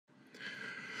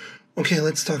Okay,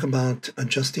 let's talk about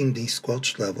adjusting the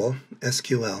squelch level,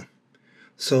 SQL.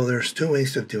 So there's two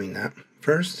ways of doing that.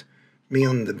 First, be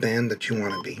on the band that you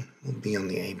want to be. We'll be on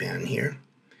the A band here.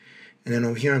 And then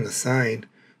over here on the side,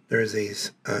 there's a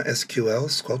SQL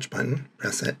squelch button.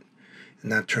 Press it,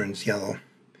 and that turns yellow.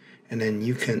 And then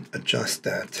you can adjust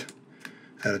that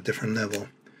at a different level.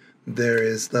 There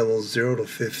is levels 0 to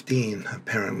 15,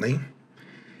 apparently,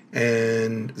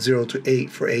 and 0 to 8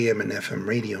 for AM and FM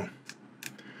radio.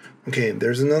 Okay,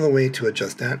 there's another way to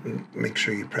adjust that. Make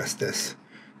sure you press this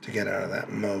to get out of that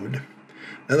mode.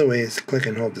 Another way is click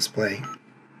and hold display.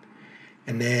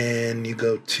 And then you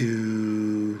go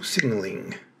to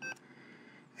signaling.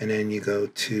 And then you go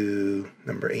to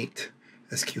number 8,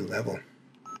 SQ level.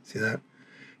 See that?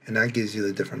 And that gives you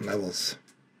the different levels.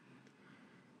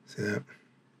 See that?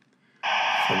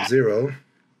 From 0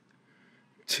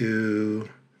 to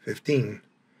 15.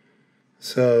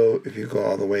 So if you go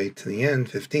all the way to the end,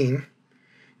 15,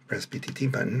 press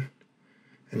PTT button,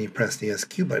 and you press the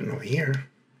SQ button over here.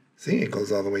 See, it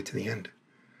goes all the way to the end.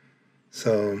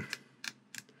 So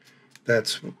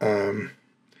that's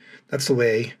the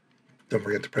way. Don't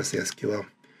forget to press the SQL.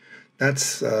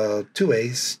 That's two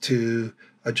ways to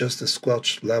adjust the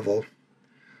squelch level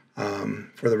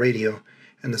for the radio.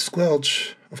 And the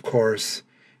squelch, of course,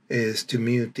 is to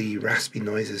mute the raspy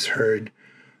noises heard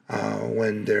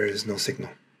when there is no signal.